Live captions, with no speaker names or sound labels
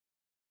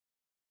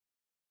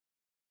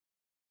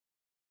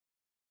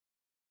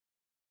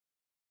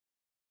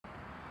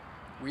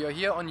We are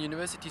here on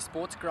University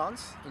Sports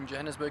Grounds in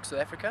Johannesburg, South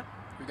Africa.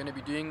 We're going to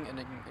be doing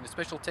a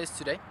special test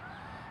today.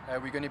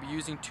 We're going to be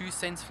using two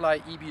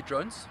SenseFly EB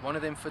drones, one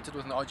of them fitted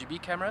with an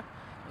RGB camera,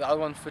 the other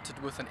one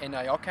fitted with an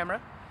NIR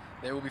camera.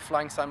 They will be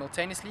flying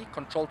simultaneously,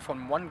 controlled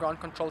from one ground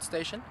control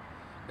station.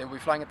 They will be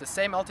flying at the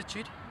same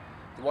altitude.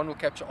 The one will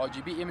capture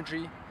RGB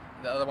imagery,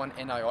 the other one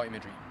NIR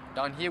imagery.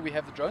 Down here we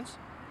have the drones.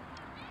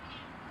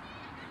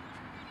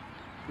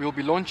 We will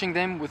be launching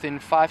them within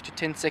 5 to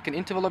 10 second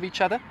interval of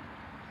each other,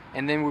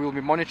 and then we will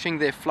be monitoring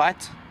their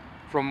flight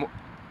from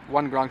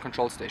one ground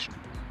control station.